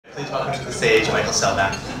Please welcome to the stage, Michael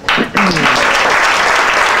Seelbach.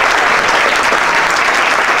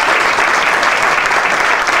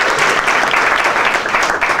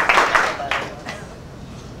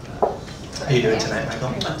 How are you doing tonight, Michael?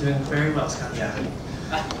 I'm doing very well, Scott. Yeah.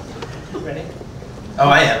 Ready? Oh,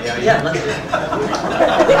 I am. Yeah, let's do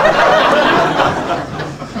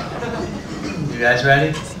it. You guys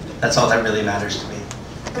ready? That's all that really matters to me.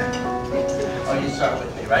 Okay. Oh, you start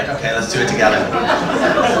with me, right? Okay, let's do it together.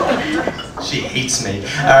 She hates me.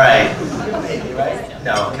 All right. You don't hate me, right?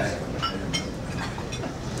 No, okay.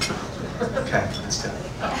 Okay, let's do it.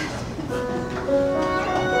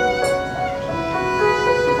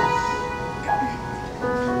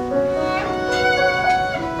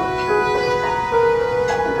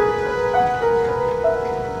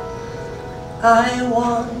 I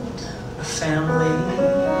want a family.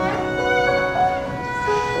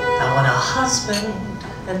 I want a husband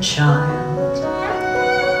and child.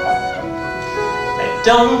 I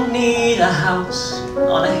don't need a house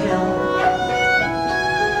on a hill.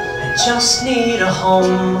 I just need a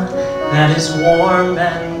home that is warm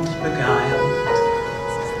and beguiled.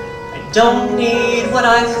 I don't need what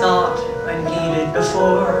I thought I needed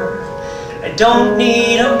before. I don't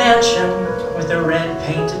need a mansion with a red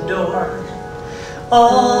painted door.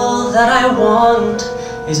 All that I want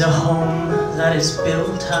is a home that is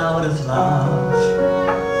built out of love.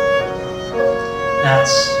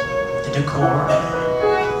 That's the decor,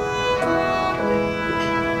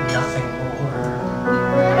 nothing more.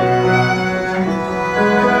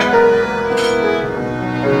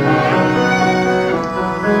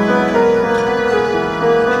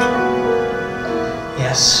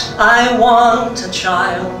 Yes, I want a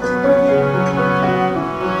child.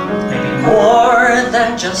 More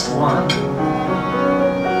than just one.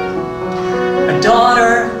 A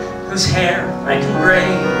daughter whose hair I can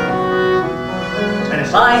braid. And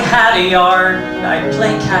if I had a yard, I'd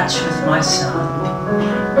play catch with my son.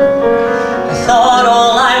 I thought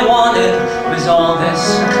all I wanted was all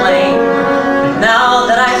this acclaim. But now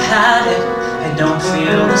that I've had it, I don't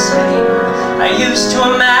feel the same. I used to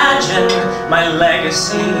imagine my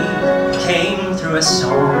legacy came through a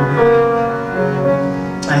song.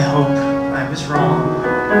 I hope I was wrong,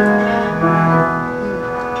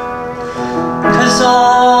 'cause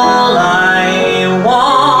all I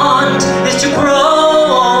want is to grow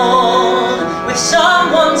old with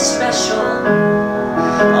someone special.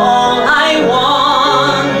 All I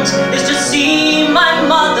want is to see my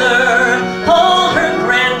mother hold her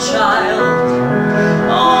grandchild.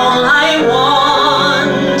 All I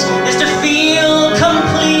want is to feel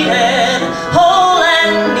completed, whole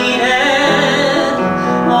and needed.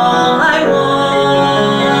 All I want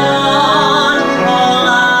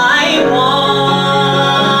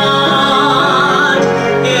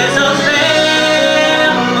is a family,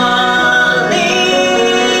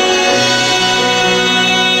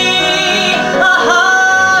 a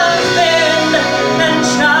husband and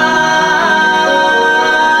child,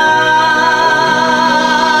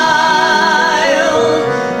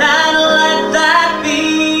 and let that be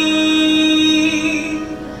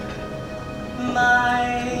my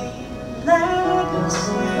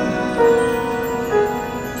legacy.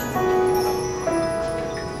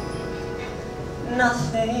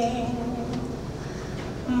 Nothing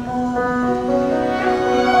more.